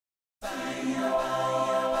It's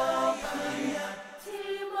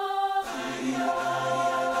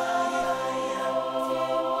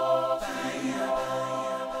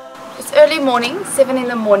early morning, 7 in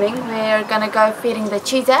the morning. We're gonna go feeding the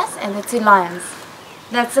cheetahs and the 2 lions.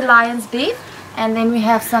 That's the lion's beef, and then we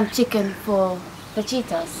have some chicken for the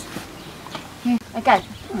cheetahs. Okay,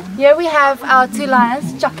 here we have our 2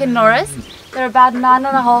 lions, Chuck and Norris. They're about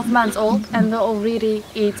 9.5 months old and they already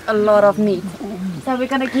eat a lot of meat. So we're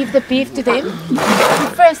gonna give the beef to them. We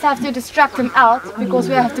first have to distract them out because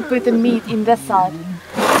we have to put the meat in this side.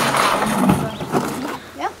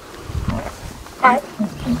 Yeah? Right.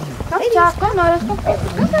 Kom, Chuck, kom, Norris, kom.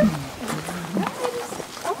 Kom.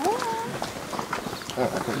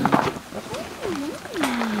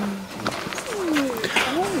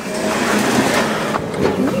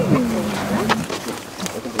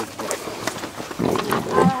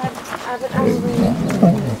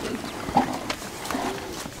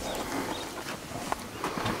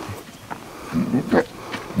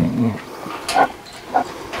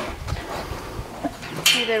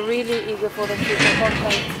 See, they're really eager for the food. They can't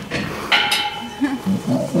wait.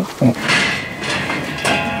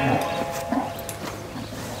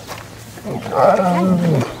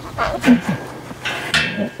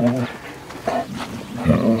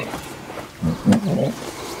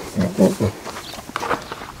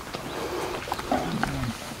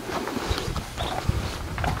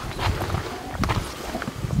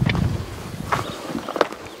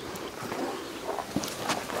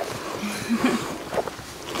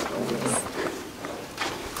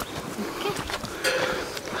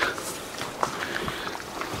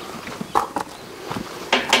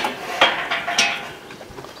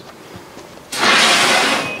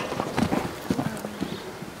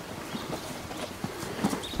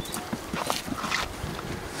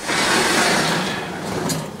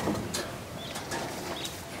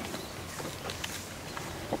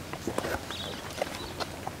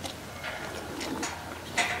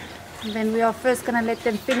 And then we are first going to let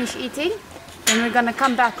them finish eating. Then we're going to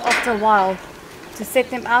come back after a while to set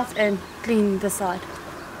them out and clean the side.